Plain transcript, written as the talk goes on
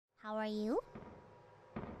How are you?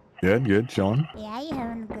 Good, good, chilling. Yeah, you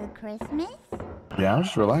having a good Christmas? Yeah, I'm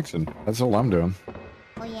just relaxing. That's all I'm doing.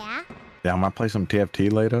 Oh, yeah? Yeah, I might play some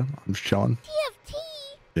TFT later. I'm just chilling. TFT?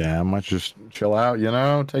 Yeah, I might just chill out, you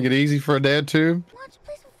know? Take it easy for a day or two. Why don't you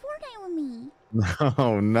play some Fortnite with me?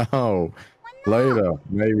 No, no. Why not? Later.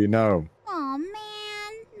 Maybe no. Aw, man.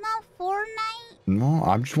 Not Fortnite? No,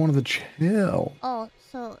 I just wanted to chill. Oh,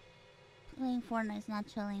 so playing Fortnite is not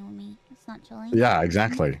chilling with me. It's not chilling? Yeah,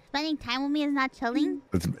 exactly. Spending time with me is not chilling?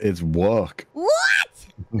 It's work. What?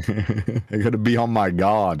 I gotta be on my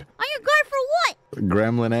guard. On your guard for what?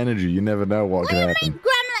 Gremlin energy. You never know what could What do you happen. mean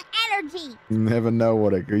gremlin energy? You never know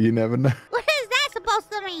what it. You never know. What is that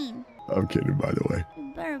supposed to mean? I'm kidding, by the way.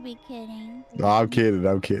 You better be kidding. No, I'm kidding.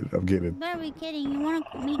 I'm kidding. I'm You kidding. better be kidding. You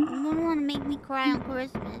wanna make me cry on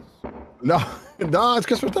Christmas. No, no, it's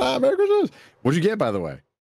Christmas time. Merry Christmas. What'd you get, by the way?